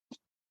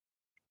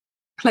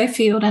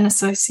Clayfield and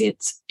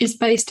Associates is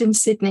based in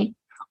Sydney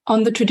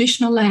on the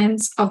traditional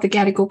lands of the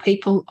Gadigal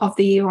people of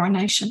the Eora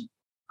Nation.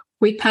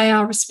 We pay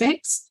our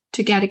respects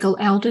to Gadigal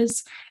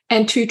elders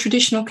and to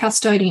traditional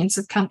custodians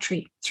of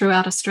country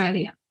throughout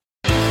Australia.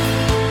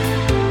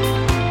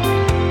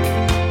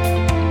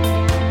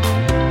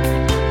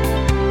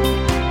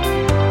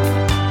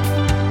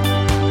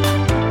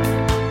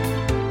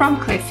 From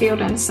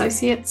Clayfield and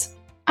Associates,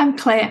 I'm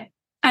Claire,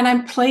 and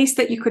I'm pleased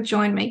that you could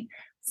join me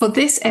for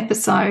this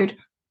episode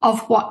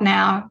of What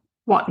Now,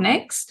 What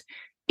Next?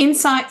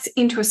 Insights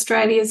into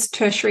Australia's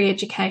tertiary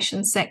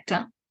education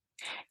sector.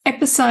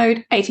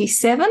 Episode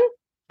 87,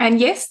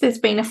 and yes, there's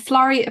been a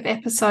flurry of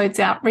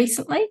episodes out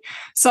recently,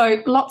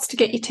 so lots to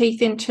get your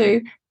teeth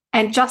into,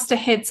 and just a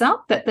heads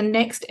up that the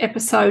next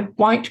episode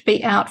won't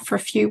be out for a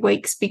few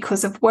weeks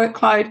because of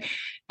workload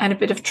and a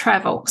bit of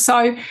travel.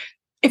 So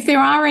if there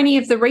are any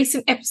of the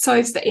recent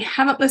episodes that you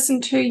haven't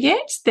listened to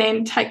yet,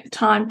 then take the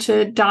time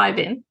to dive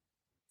in.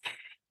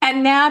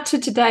 And now to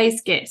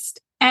today's guest.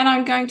 And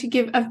I'm going to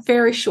give a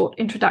very short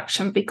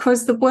introduction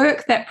because the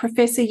work that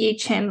Professor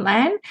Yi-Chen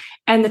Lan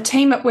and the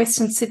team at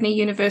Western Sydney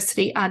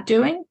University are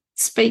doing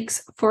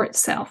speaks for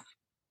itself.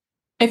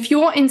 If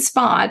you're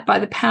inspired by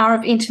the power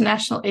of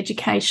international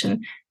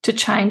education to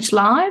change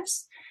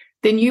lives,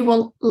 then you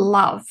will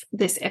love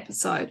this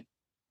episode.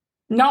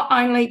 Not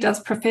only does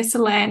Professor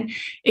Lan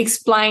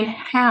explain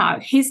how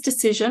his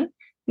decision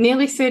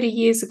nearly 30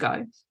 years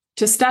ago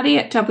to study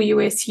at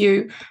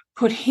WSU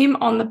put him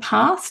on the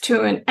path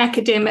to an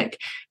academic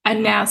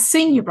and now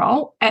senior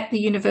role at the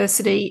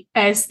university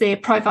as their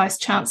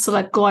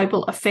Pro-Vice-Chancellor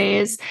Global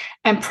Affairs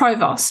and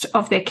Provost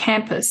of their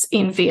campus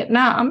in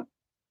Vietnam,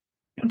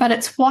 but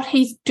it's what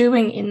he's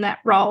doing in that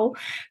role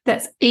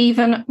that's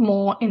even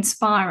more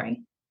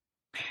inspiring,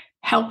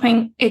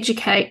 helping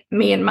educate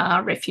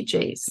Myanmar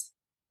refugees.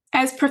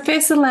 As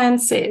Professor Lan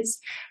says,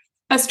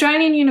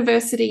 Australian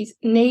universities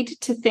need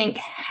to think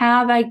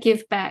how they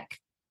give back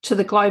to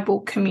the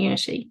global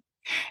community.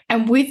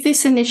 And with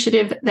this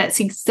initiative, that's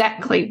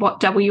exactly what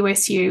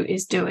WSU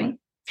is doing.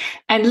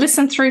 And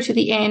listen through to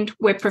the end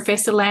where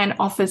Professor Lan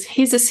offers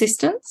his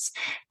assistance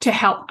to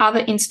help other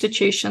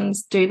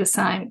institutions do the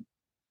same.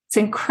 It's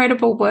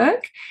incredible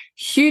work.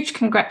 Huge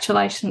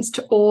congratulations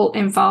to all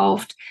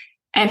involved.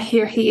 And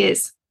here he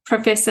is,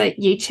 Professor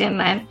Yi-Chen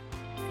Lan.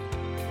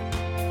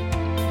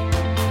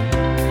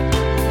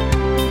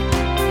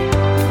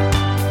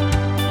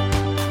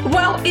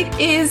 Well, it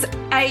is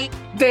a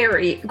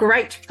very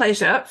great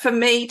pleasure for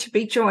me to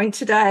be joined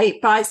today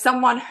by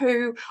someone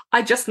who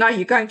I just know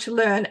you're going to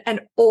learn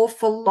an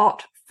awful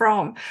lot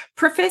from.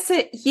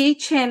 Professor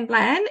Yi-Chen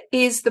Lan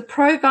is the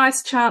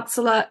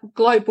Pro-Vice-Chancellor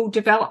Global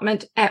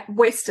Development at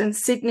Western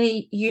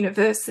Sydney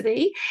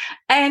University.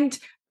 And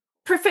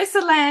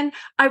Professor Lan,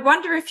 I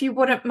wonder if you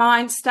wouldn't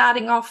mind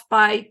starting off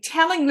by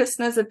telling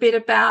listeners a bit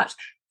about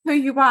who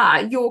you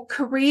are, your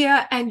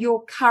career and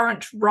your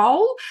current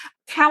role.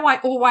 How I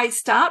always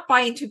start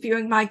by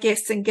interviewing my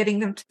guests and getting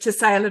them to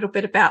say a little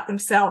bit about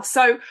themselves.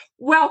 So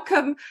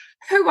welcome.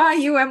 Who are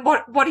you and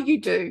what do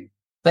you do?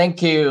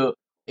 Thank you.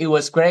 It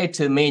was great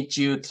to meet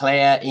you,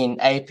 Claire, in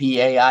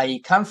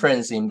APAIE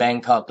conference in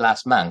Bangkok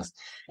last month.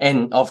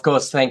 And of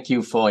course, thank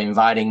you for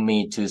inviting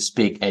me to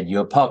speak at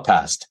your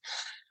podcast.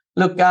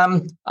 Look,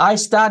 I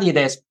started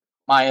as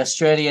my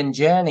Australian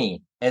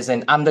journey as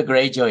an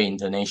undergraduate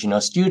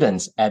international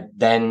student at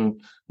then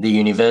the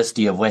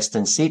University of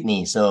Western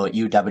Sydney, so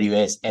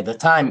UWS at the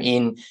time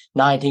in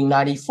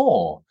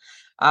 1994.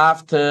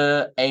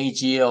 After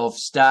 8 years of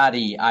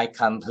study, I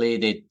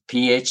completed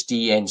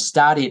PhD and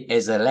started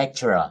as a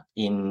lecturer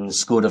in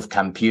School of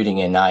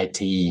Computing and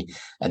IT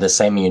at the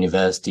same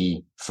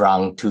university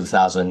from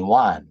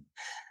 2001.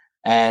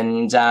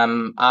 And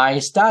I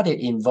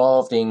started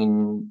involved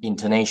in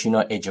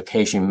international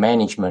education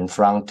management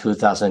from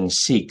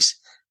 2006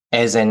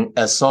 as an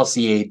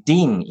Associate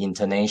Dean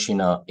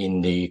International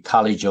in the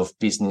College of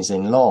Business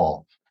and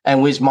Law.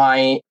 And with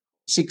my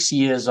 6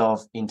 years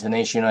of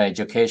international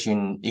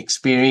education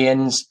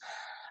experience,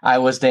 I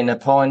was then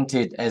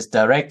appointed as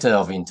Director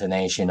of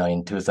International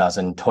in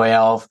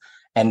 2012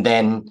 and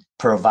then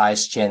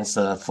Pro-Vice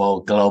Chancellor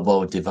for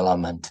Global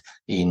Development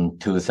in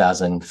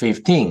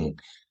 2015.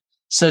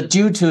 So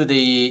due to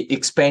the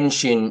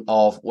expansion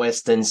of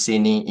Western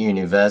Sydney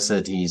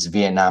University's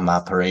Vietnam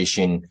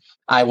operation,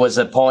 I was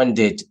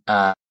appointed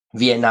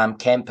Vietnam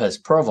Campus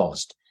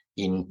Provost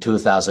in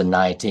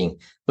 2019,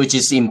 which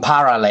is in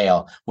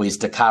parallel with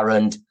the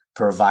current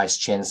Pro-Vice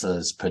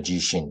Chancellor's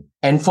position.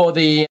 And for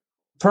the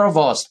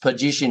Provost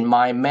position,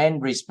 my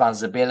main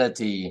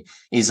responsibility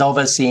is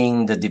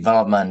overseeing the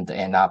development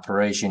and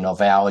operation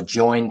of our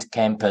joint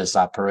campus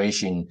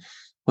operation,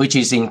 which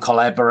is in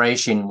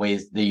collaboration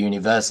with the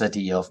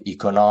University of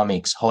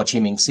Economics, Ho Chi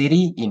Minh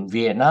City in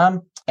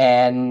Vietnam.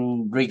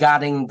 And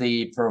regarding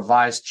the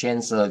Pro-Vice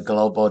Chancellor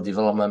Global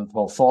Development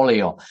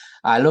Portfolio,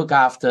 I look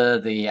after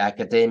the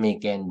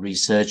academic and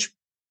research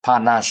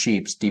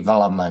partnerships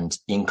development,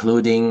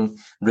 including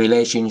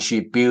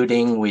relationship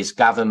building with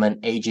government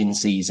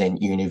agencies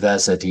and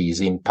universities,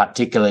 in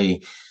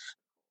particularly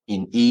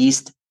in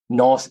East,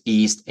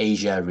 Northeast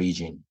Asia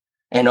region.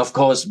 And of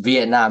course,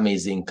 Vietnam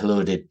is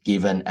included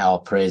given our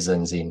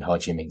presence in Ho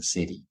Chi Minh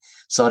City.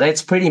 So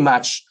that's pretty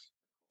much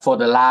for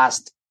the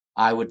last,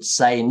 I would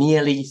say,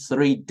 nearly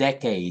 3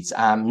 decades.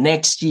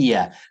 Next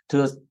year,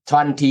 to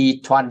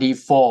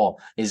 2024,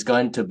 is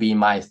going to be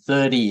my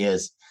 30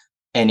 years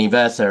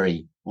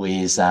anniversary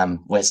with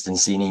Western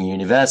Sydney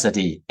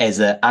University as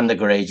an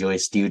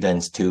undergraduate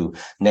student to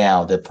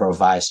now the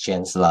Pro-Vice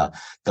Chancellor,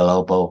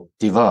 Global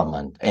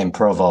Development and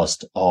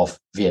Provost of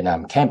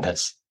Vietnam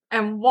campus.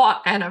 And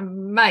what an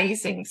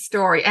amazing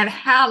story, and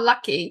how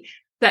lucky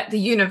that the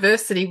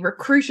university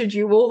recruited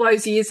you all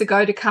those years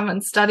ago to come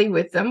and study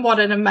with them. What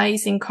an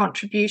amazing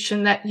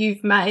contribution that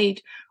you've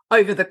made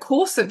over the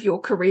course of your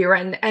career,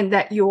 and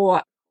that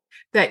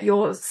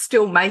you're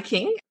still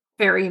making,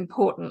 very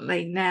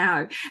importantly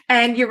now.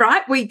 And you're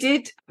right, we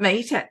did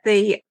meet at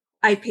the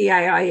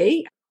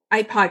APAIE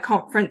API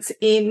conference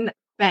in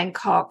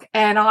Bangkok,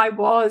 and I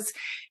was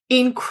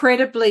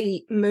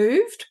incredibly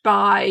moved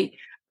by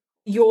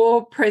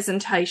your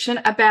presentation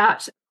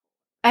about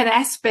an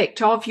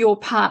aspect of your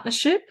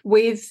partnership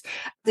with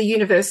the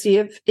University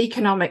of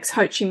Economics,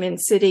 Ho Chi Minh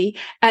City,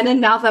 and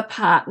another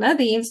partner,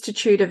 the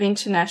Institute of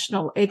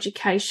International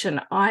Education,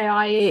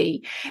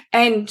 IIE.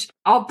 And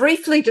I'll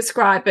briefly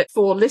describe it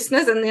for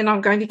listeners, and then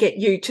I'm going to get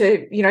you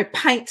to,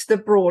 paint the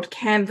broad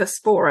canvas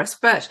for us.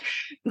 But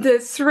the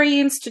 3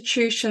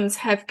 institutions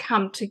have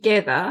come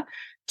together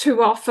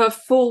to offer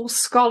full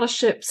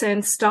scholarships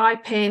and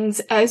stipends,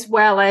 as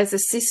well as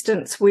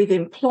assistance with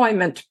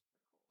employment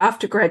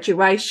after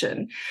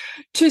graduation,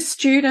 to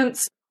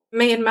students,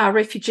 Myanmar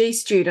refugee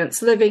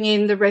students living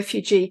in the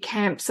refugee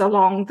camps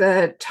along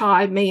the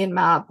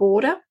Thai-Myanmar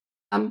border.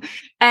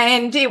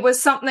 And it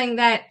was something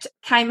that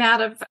came out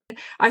of,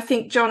 I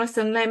think,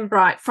 Jonathan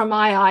Lembright from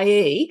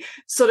IIE,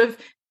 sort of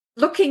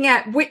looking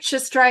at which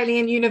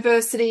Australian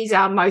universities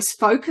are most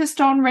focused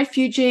on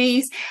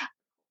refugees,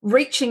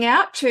 reaching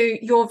out to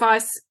your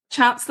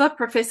Vice-Chancellor,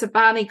 Professor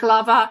Barney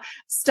Glover,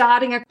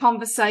 starting a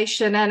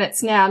conversation, and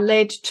it's now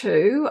led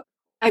to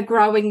a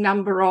growing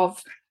number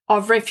of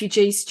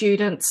refugee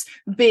students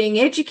being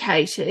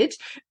educated,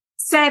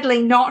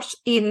 sadly not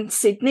in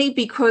Sydney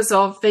because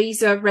of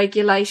visa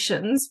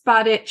regulations,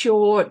 but at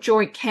your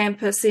joint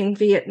campus in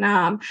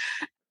Vietnam.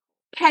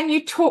 Can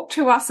you talk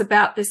to us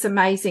about this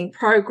amazing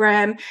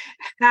program,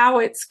 how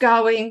it's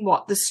going,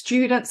 what the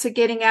students are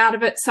getting out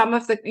of it? Some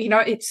of the,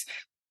 it's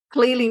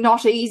clearly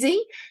not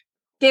easy.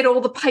 Get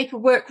all the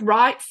paperwork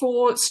right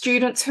for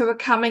students who are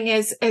coming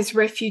as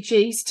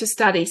refugees to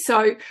study.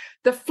 So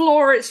the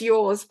floor is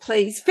yours,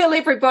 please. Fill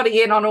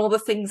everybody in on all the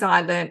things I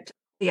learnt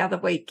the other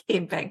week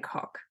in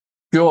Bangkok.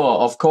 Sure,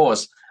 of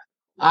course.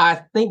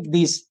 I think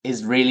this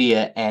is really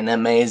an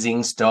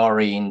amazing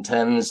story in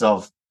terms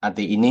of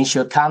the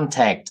initial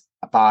contact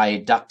by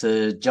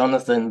Dr.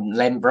 Jonathan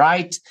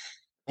Lembright.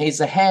 He's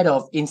the head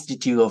of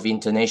Institute of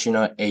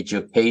International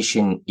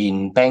Education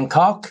in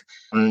Bangkok.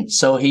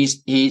 So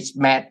he's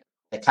met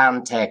the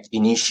contact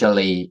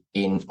initially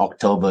in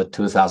October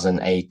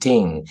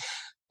 2018.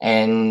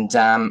 And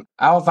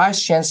our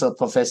Vice Chancellor,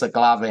 Professor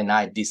Glover, and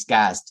I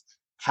discussed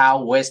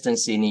how Western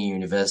Sydney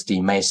University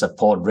may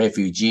support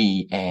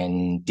refugee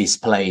and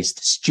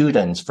displaced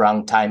students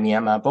from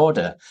Thai-Myanmar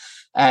border.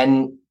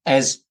 And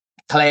as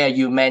Claire,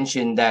 you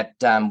mentioned that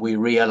we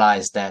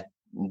realized that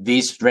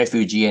these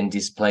refugee and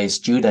displaced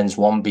students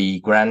won't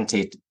be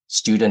granted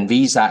student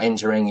visa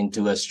entering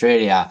into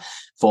Australia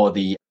for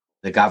the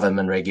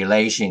government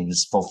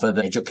regulations for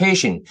further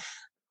education.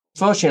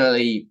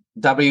 Fortunately,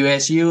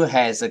 WSU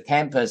has a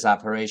campus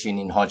operation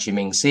in Ho Chi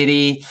Minh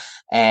City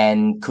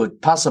and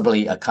could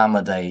possibly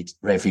accommodate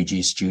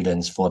refugee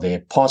students for their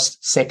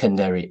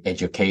post-secondary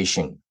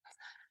education.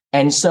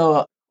 And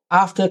so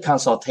after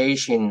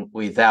consultation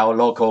with our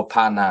local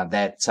partner,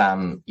 that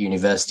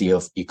University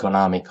of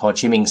Economics Ho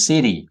Chi Minh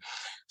City,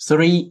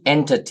 3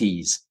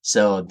 entities,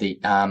 so the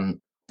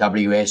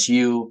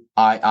WSU,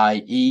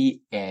 IIE,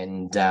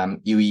 and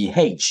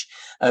UEH,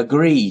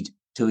 agreed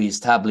to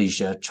establish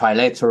a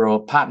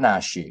trilateral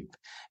partnership.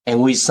 And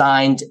we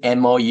signed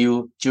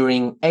MOU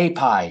during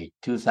API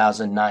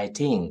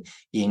 2019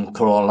 in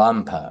Kuala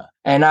Lumpur.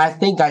 And I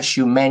think I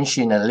should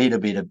mention a little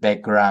bit of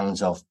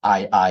background of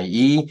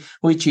IIE,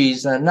 which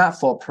is a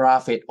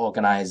not-for-profit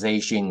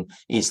organization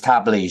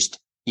established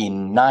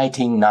in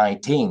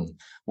 1919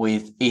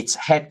 with its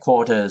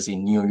headquarters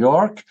in New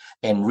York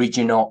and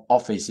regional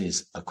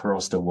offices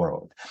across the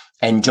world.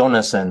 And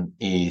Jonathan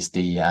is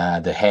the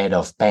head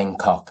of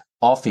Bangkok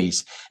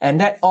office. And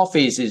that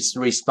office's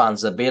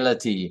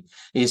responsibility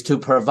is to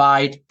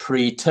provide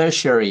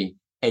pre-tertiary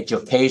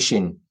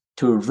education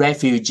to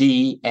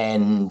refugee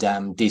and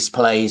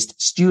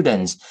displaced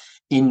students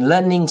in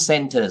learning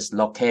centers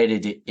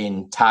located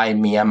in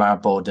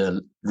Thai-Myanmar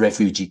border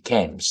refugee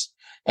camps.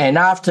 And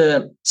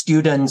after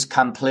students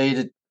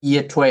completed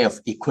Year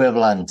 12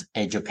 equivalent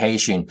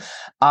education,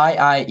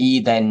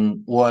 IIE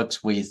then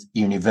works with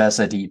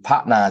university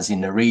partners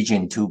in the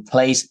region to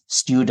place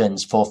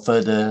students for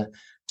further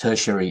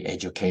tertiary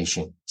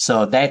education.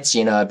 So that's,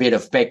 a bit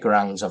of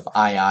background of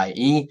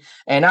IIE.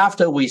 And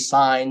after we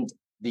signed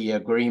the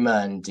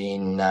agreement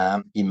in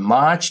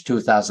March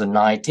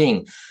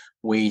 2019,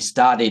 we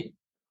started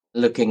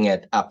looking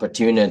at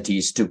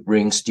opportunities to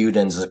bring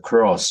students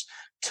across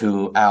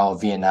to our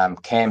Vietnam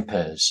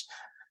campus.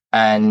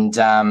 And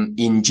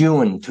in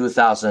June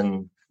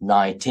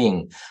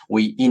 2019,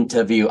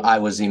 I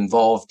was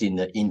involved in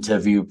the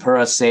interview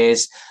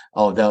process,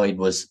 although it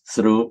was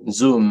through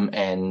Zoom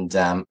and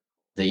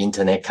the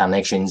internet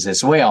connections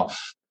as well.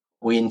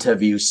 We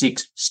interviewed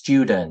 6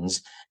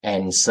 students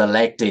and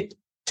selected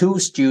 2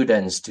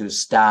 students to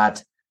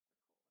start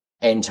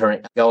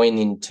going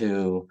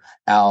into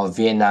our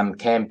Vietnam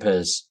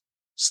campus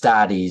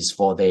studies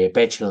for their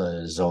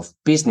Bachelor's of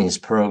Business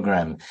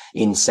program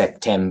in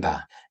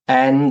September.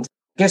 And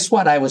guess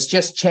what? I was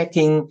just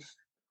checking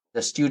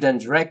the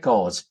student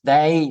records.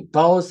 They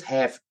both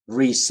have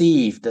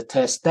received the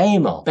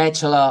testimonial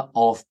Bachelor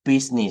of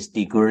Business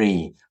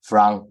degree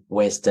from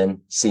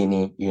Western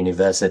Sydney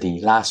University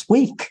last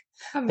week.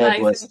 Amazing.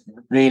 That was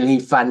really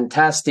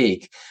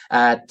fantastic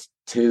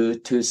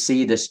to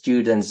see the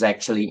students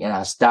actually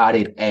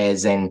started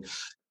as an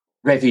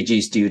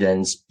refugee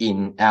students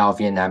in our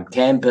Vietnam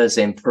campus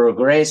and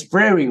progressed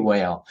very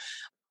well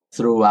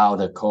throughout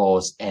the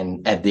course,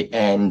 and at the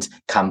end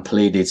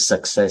completed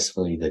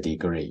successfully the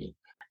degree.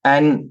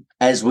 And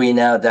as we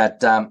know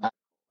that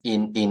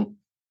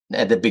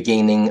at the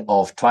beginning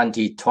of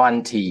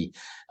 2020,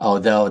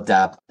 although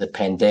the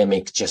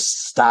pandemic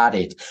just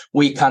started,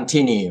 we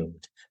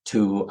continued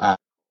to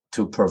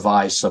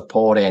provide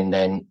support. And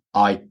then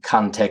I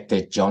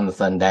contacted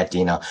Jonathan that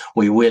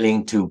we're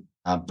willing to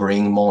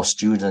bring more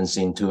students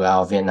into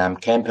our Vietnam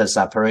campus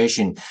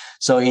operation.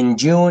 So in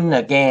June,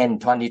 again,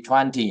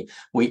 2020,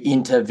 we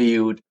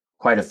interviewed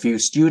quite a few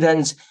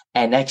students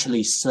and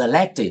actually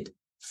selected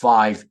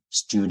 5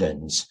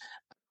 students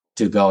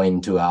to go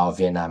into our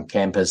Vietnam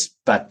campus.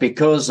 But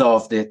because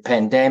of the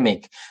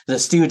pandemic, the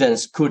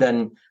students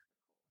couldn't.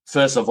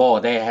 First of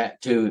all, they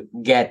had to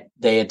get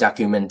their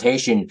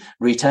documentation,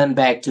 return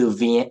back to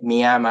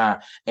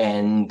Myanmar,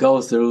 and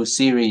go through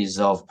series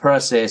of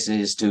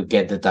processes to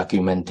get the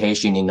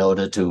documentation in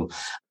order to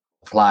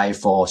apply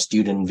for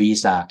student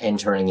visa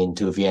entering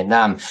into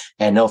Vietnam.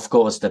 And of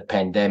course, the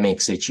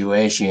pandemic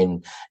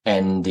situation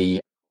and the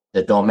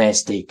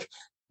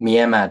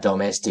Myanmar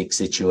domestic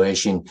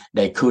situation,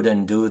 they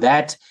couldn't do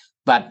that.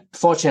 But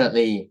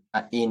fortunately,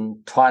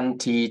 in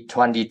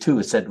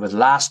 2022, so it was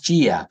last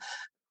year,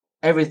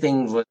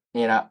 everything was,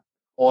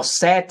 all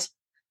set.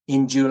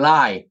 In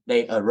July,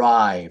 they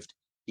arrived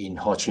in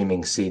Ho Chi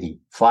Minh City,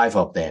 5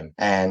 of them.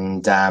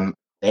 And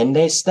then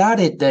they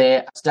started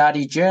their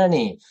study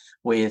journey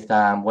with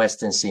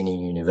Western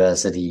Sydney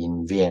University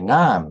in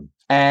Vietnam.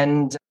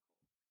 And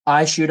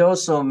I should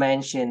also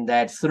mention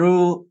that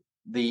through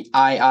the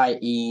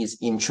IIE's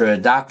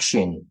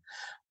introduction,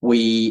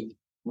 we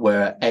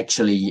were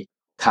actually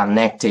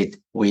connected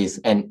with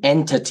an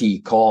entity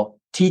called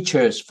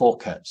Teachers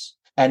Focus.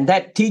 And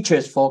that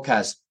Teachers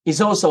Focus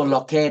is also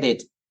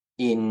located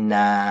in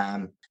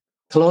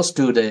close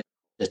to the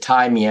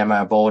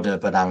Thai-Myanmar border,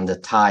 but on the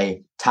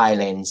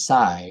Thailand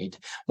side,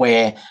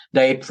 where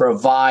they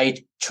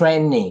provide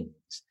trainings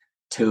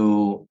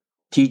to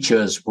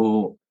teachers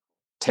who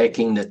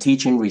taking the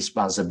teaching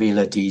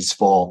responsibilities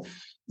for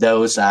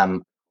those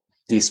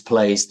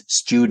displaced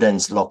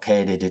students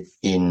located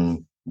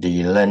in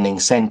the learning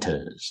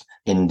centers,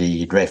 in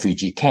the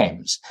refugee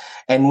camps.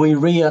 And we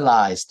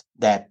realized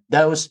that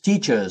those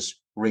teachers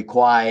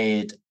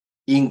required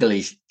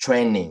English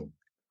training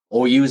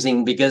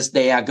because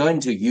they are going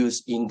to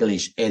use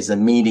English as a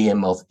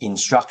medium of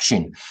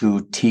instruction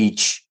to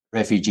teach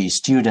refugee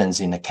students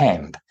in the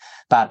camp.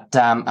 But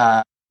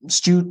the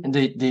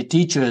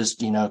teachers,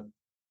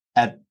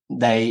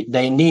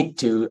 they need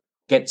to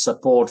get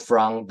support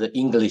from the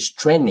English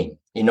training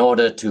in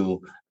order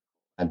to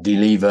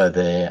deliver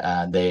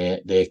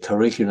their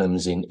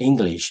curriculums in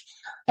English.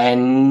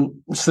 And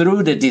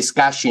through the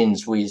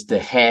discussions with the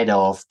head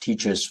of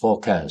Teachers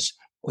Focus,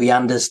 we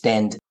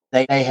understand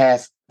they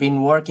have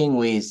been working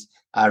with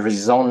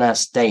Arizona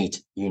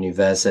State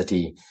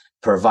University,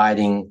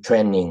 providing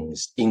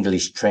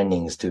English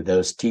trainings to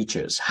those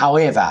teachers.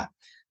 However,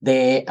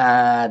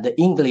 the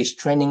English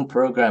training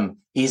program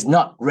is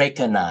not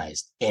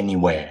recognized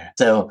anywhere.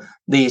 So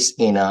this,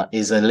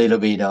 is a little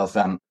bit of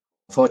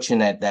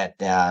fortunate that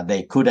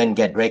they couldn't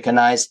get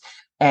recognized.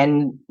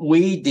 And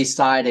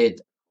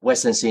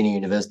Western Sydney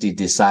University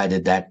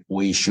decided that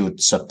we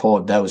should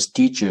support those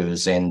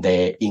teachers and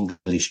their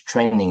English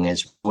training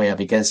as well,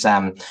 because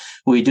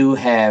we do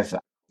have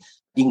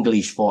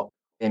English for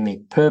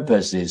academic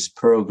purposes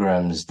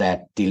programs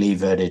that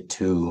delivered it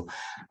to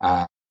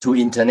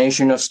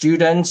international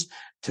students,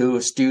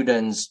 to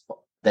students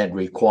that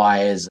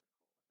requires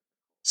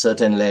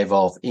certain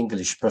level of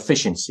English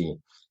proficiency.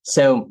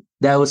 So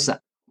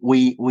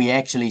we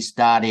actually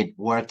started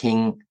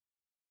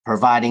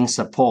providing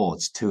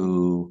supports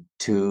to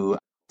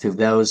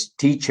those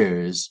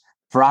teachers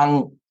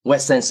from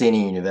Western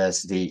Sydney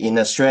University. In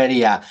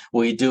Australia,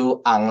 we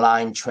do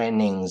online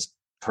trainings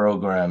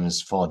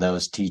programs for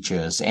those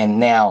teachers. And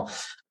now,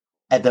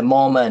 at the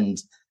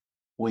moment,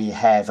 we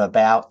have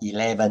about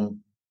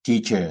 11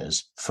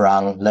 teachers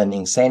from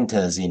learning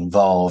centers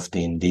involved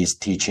in this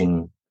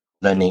teaching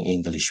learning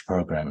English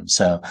program.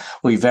 So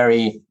we're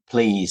very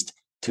pleased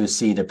to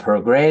see the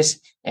progress.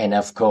 And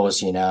of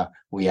course,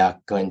 we are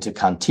going to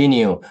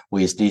continue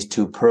with these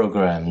two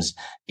programs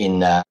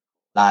in a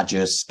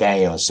larger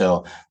scale.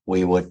 So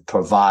we would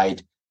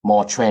provide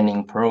more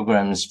training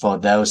programs for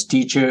those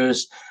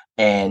teachers,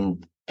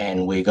 and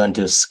we're going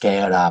to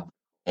scale up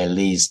at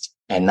least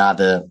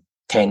another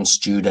 10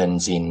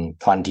 students in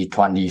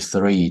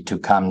 2023 to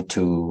come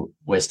to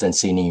Western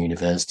Sydney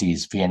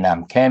University's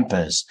Vietnam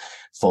campus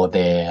for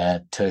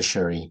their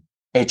tertiary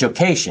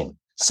education.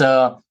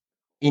 So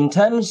in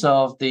terms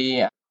of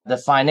the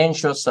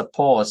financial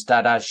supports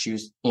that I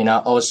should,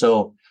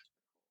 also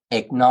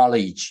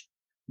acknowledge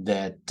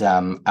that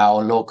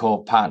our local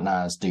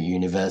partners, the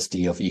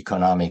University of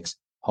Economics,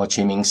 Ho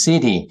Chi Minh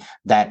City,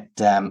 that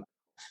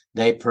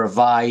they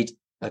provide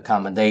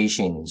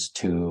accommodations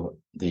to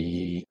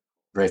the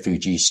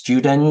refugee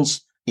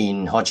students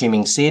in Ho Chi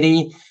Minh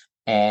City,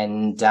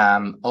 and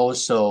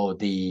also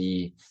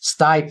the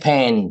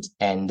stipend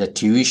and the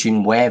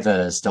tuition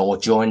waivers, they're all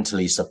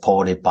jointly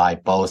supported by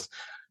both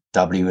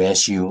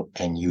WSU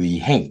and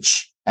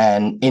UEH.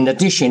 And in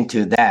addition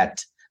to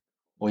that,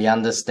 we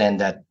understand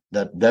that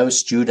those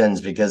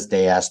students, because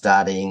they are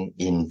studying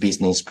in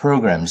business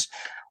programs,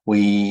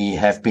 we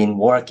have been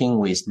working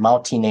with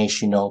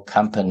multinational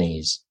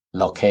companies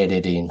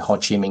located in Ho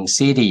Chi Minh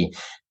City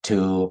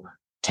to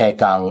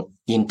take on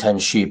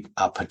internship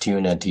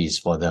opportunities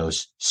for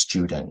those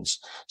students.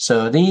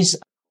 So these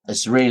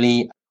is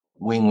really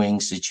win-win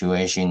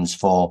situations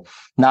for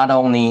not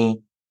only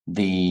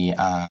the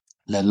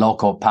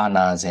local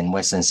partners in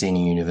Western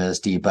Sydney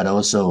University, but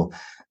also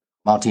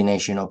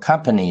multinational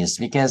companies,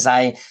 because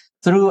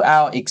through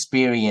our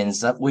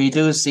experience, we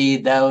do see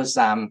those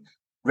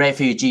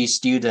refugee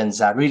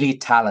students are really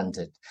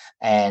talented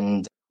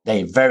and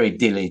they're very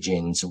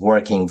diligent,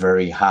 working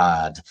very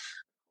hard.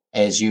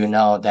 As you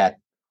know, that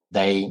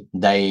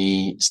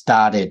they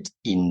started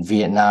in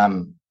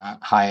Vietnam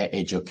higher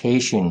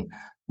education,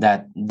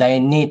 that they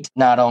need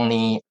not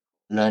only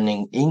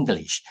learning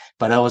English,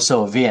 but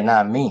also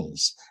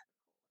Vietnamese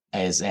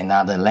as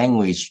another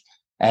language.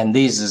 And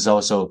this has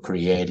also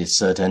created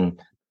certain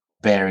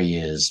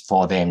barriers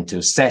for them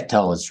to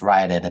settle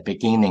right at the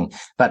beginning.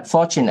 But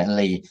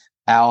fortunately,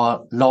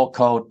 our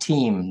local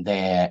team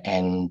there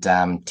and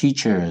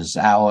teachers,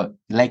 our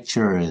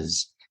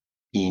lecturers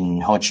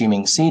in Ho Chi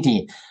Minh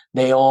City,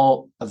 they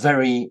all are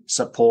very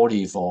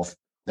supportive of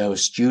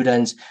those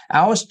students.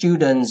 Our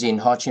students in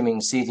Ho Chi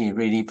Minh City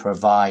really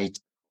provide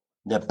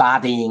the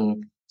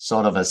buddying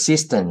sort of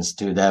assistance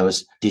to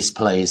those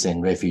displaced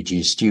and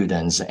refugee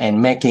students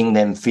and making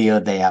them feel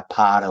they are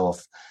part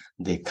of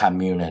the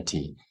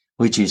community,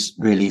 which is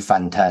really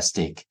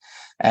fantastic.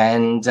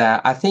 And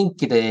I think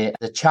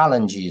the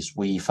challenges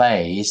we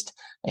faced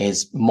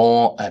is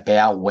more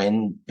about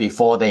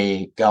before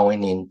they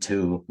going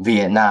into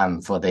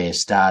Vietnam for their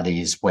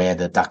studies, where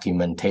the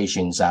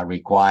documentations are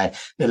required,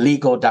 the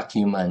legal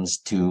documents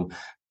to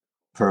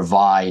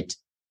provide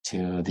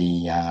to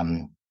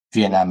the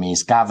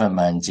Vietnamese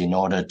government in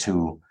order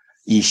to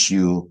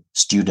issue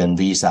student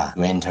visa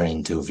to enter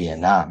into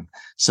Vietnam.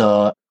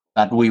 So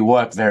but we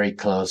work very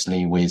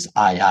closely with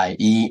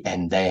IIE,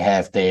 and they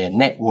have their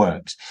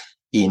networks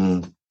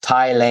in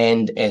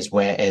Thailand as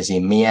well as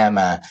in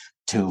Myanmar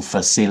to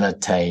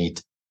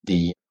facilitate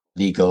the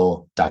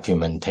legal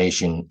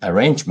documentation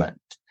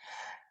arrangement.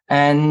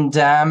 And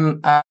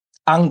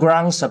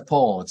on-ground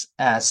support,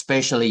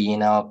 especially,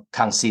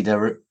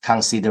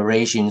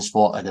 considerations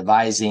for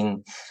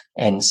advising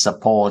and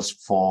support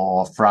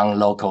from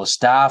local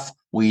staff.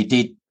 We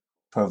did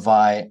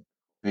provide a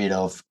bit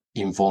of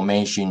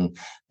information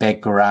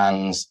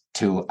backgrounds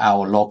to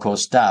our local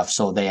staff,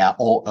 so they are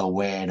all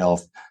aware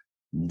of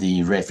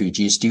the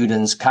refugee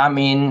students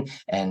coming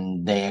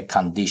and their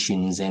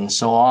conditions and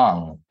so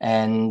on.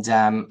 And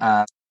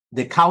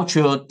the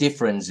cultural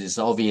differences,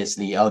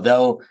 obviously,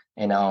 although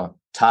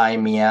Thai,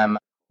 Myanmar,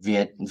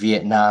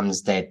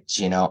 Vietnam's that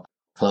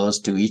close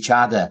to each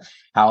other,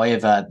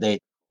 however, they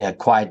are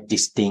quite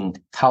distinct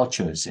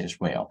cultures as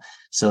well.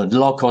 So the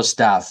local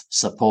staff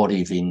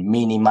supportive in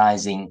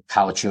minimizing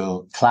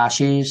cultural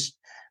clashes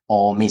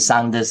or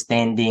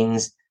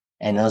misunderstandings,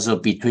 and also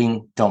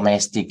between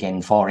domestic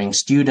and foreign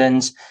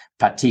students,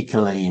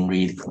 particularly in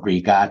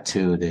regard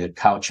to the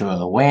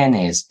cultural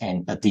awareness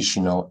and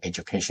additional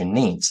education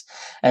needs.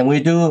 And we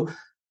do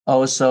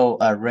also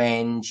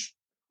arrange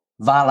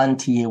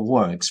volunteer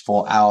works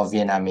for our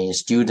Vietnamese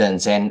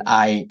students. And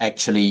I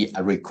actually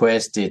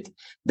requested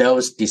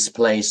those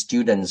displaced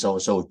students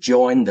also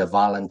join the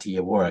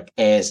volunteer work,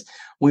 as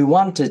we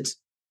wanted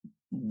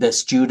the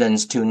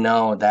students to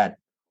know that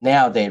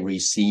now they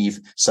receive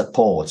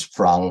support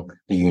from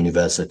the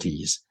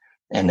universities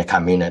and the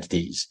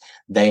communities.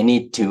 They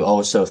need to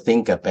also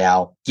think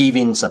about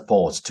giving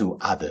support to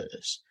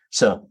others.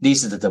 So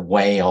this is the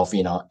way of,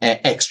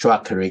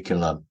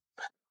 extracurriculum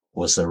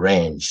was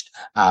arranged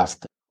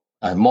after,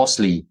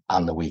 mostly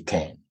on the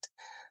weekend.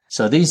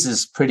 So this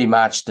is pretty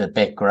much the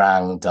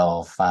background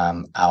of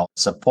our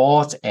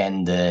support,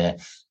 and the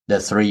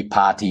three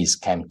parties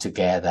came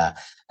together.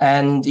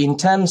 And in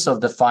terms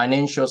of the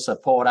financial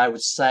support, I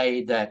would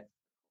say that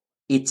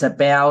it's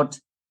about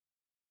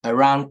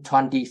around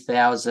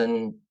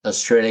 20,000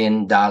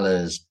 Australian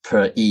dollars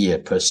per year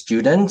per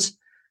student.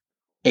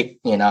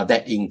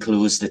 That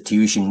includes the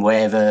tuition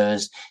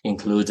waivers,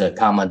 includes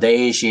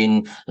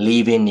accommodation,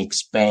 living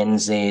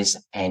expenses,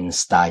 and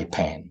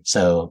stipend.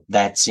 So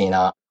that's,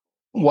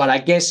 what I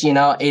guess,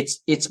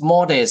 it's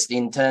modest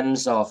in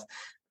terms of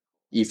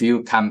if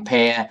you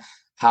compare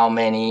how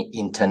many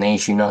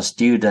international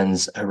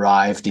students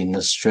arrived in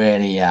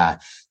Australia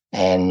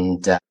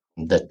and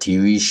the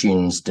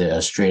tuitions the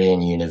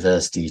Australian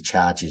university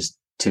charges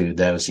to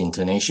those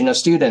international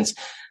students.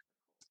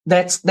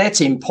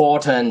 That's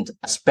important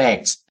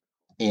aspect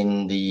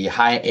in the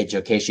higher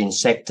education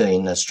sector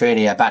in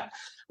Australia. But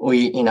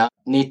we,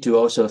 need to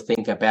also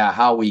think about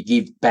how we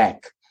give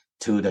back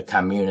to the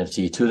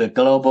community, to the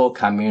global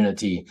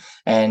community,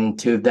 and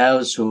to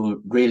those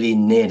who really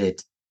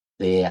needed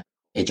the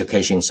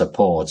education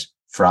support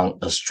from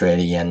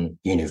Australian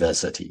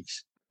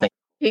universities.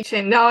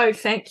 Yi-Chen, no,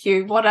 thank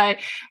you. What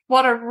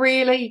a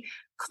really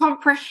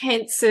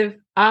comprehensive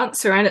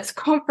answer. And it's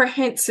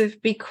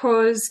comprehensive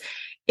because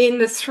in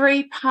the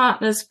three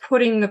partners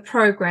putting the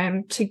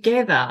program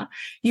together,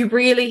 you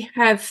really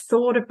have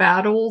thought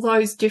about all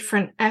those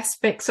different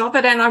aspects of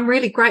it. And I'm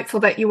really grateful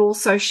that you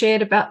also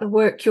shared about the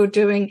work you're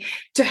doing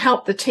to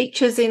help the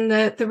teachers in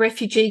the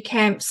refugee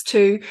camps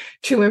to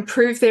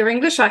improve their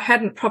English. I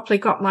hadn't properly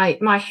got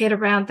my head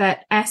around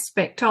that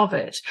aspect of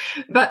it,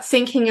 but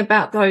thinking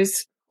about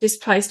those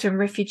displaced and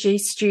refugee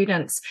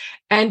students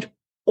and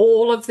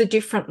all of the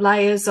different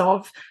layers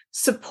of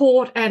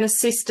support and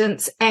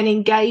assistance and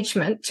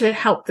engagement to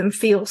help them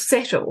feel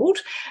settled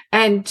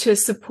and to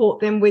support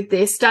them with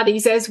their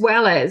studies, as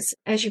well as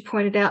you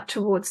pointed out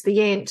towards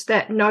the end,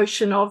 that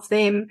notion of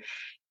them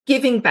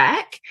giving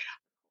back,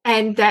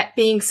 and that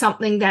being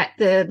something that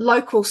the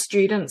local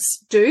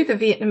students do, the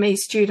Vietnamese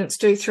students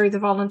do through the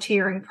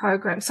volunteering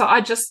program. So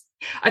I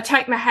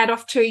take my hat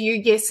off to you.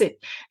 Yes,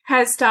 it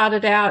has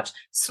started out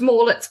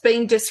small. It's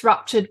been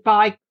disrupted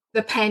by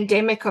the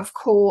pandemic, of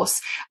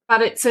course,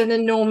 but it's an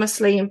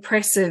enormously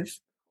impressive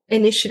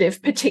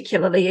initiative,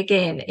 particularly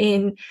again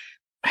in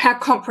how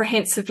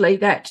comprehensively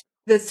that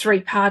the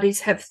three parties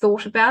have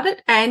thought about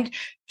it. And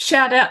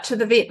shout out to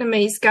the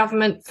Vietnamese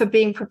government for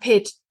being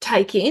prepared to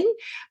take in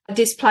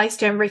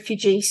displaced and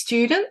refugee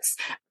students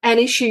and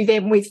issue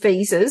them with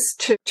visas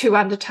to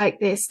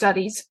undertake their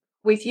studies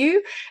with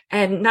you.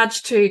 And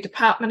nudge to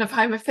Department of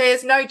Home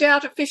Affairs. No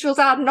doubt officials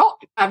are not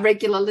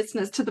regular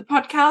listeners to the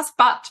podcast,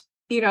 but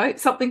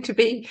something to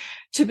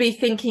be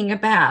thinking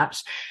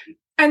about.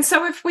 And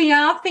so if we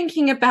are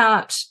thinking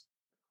about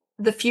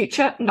the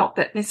future, not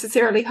that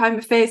necessarily Home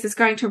Affairs is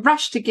going to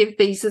rush to give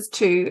visas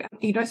to,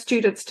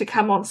 students to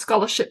come on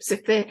scholarships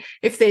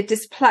if they're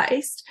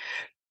displaced.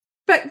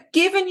 But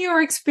given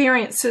your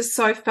experiences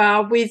so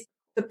far with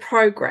the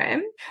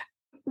program,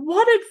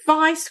 what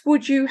advice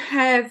would you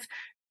have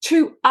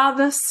to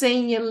other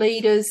senior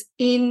leaders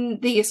in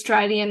the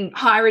Australian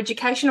higher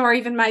education or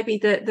even maybe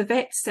the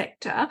vet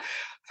sector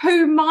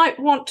who might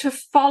want to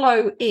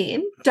follow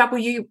in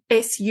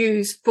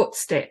WSU's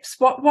footsteps?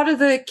 What are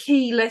the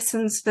key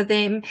lessons for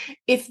them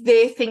if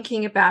they're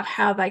thinking about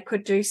how they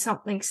could do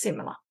something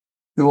similar?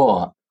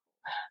 Sure.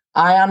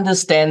 I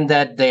understand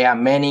that there are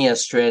many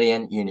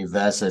Australian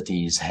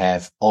universities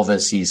have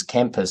overseas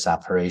campus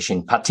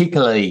operation,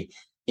 particularly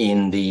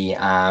in the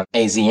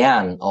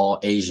ASEAN or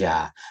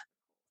Asia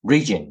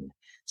region.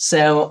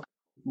 So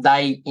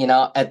they,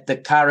 at the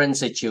current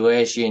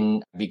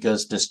situation,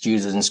 because the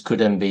students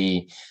couldn't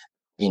be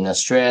in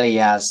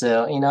Australia,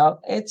 so,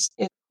 it's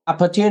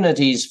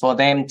opportunities for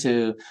them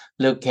to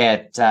look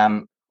at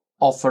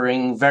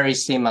offering very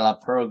similar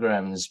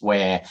programs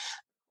where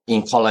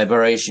in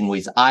collaboration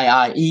with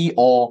IIE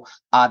or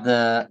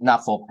other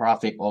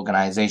not-for-profit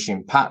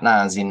organization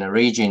partners in the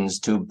regions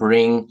to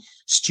bring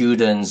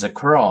students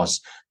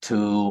across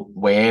to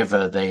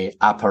wherever they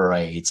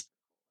operate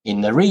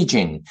in the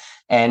region.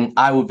 And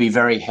I would be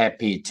very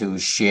happy to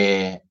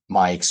share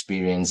my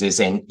experiences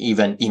and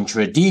even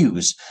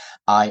introduce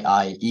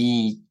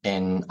IIE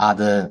and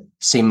other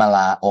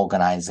similar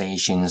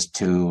organizations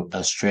to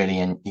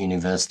Australian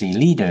university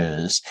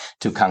leaders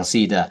to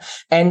consider.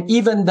 And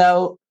even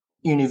though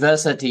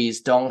universities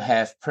don't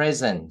have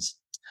presence,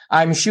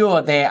 I'm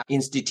sure there are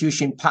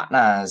institution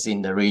partners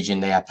in the region.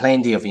 There are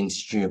plenty of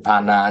institution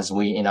partners.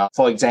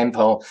 For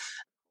example,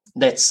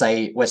 let's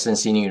say Western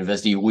Sydney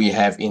University, we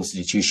have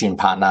institution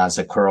partners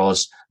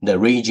across the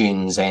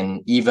regions,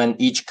 and even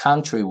each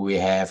country we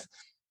have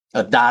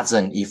a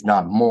dozen, if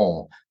not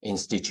more,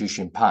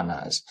 institution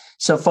partners.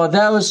 So for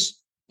those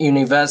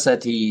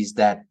universities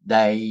that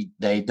they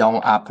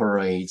don't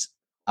operate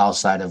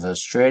outside of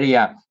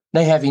Australia,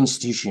 they have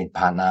institution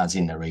partners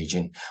in the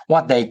region.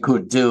 What they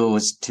could do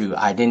is to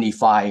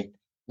identify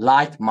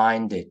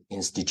like-minded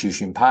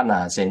institution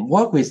partners and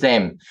work with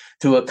them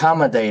to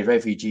accommodate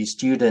refugee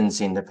students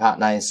in the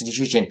partner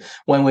institution.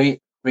 When we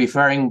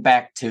referring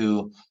back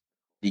to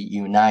the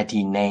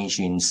United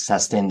Nations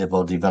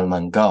Sustainable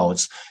Development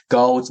Goals,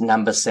 goal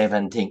number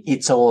 17,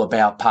 it's all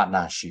about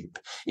partnership.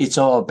 It's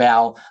all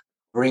about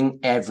bring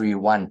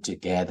everyone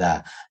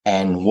together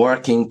and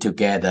working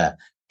together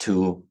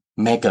to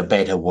make a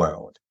better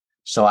world.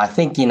 So I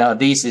think,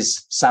 this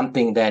is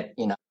something that,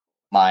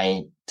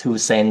 my 2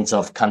 cents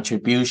of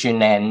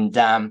contribution. And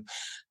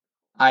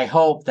I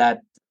hope that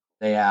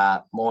there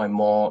are more and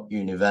more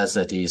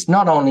universities,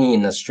 not only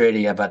in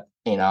Australia, but,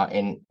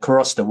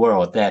 across the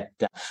world, that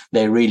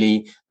they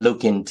really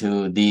look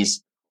into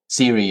these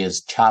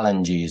serious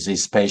challenges,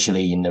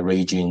 especially in the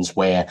regions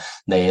where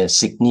there are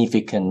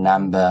significant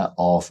number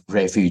of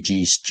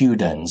refugee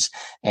students.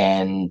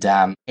 And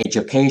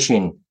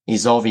education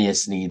is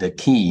obviously the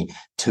key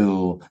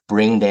to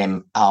bring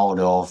them out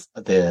of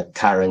the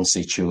current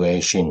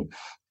situation.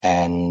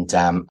 And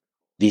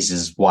this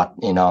is what,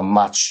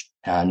 much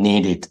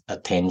needed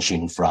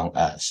attention from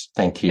us.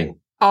 Thank you.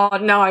 Oh,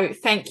 no,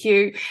 thank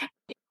you.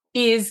 It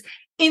is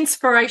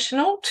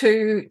inspirational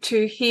to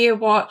hear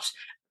what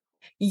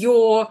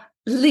you're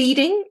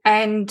leading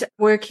and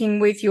working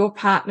with your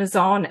partners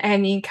on,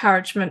 and the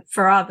encouragement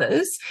for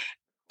others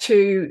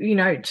to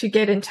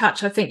get in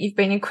touch. I think you've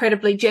been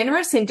incredibly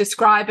generous in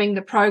describing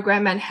the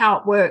program and how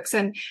it works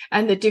and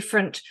the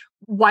different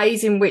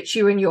ways in which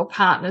you and your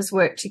partners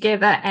work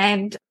together.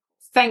 And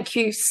thank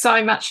you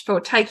so much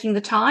for taking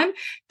the time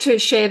to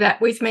share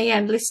that with me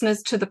and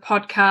listeners to the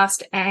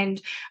podcast.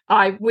 And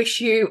I wish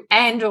you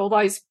and all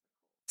those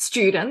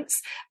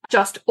students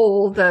just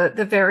all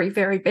the very,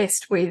 very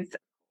best with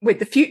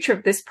the future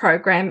of this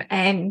program,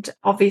 and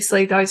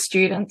obviously those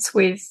students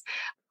with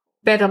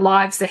better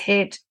lives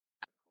ahead.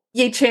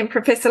 Yi-Chen,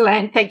 Professor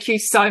Lan, thank you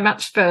so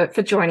much for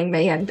joining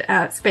me and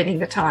spending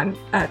the time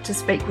to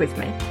speak with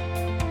me.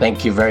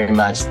 Thank you very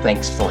much.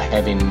 Thanks for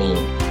having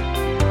me.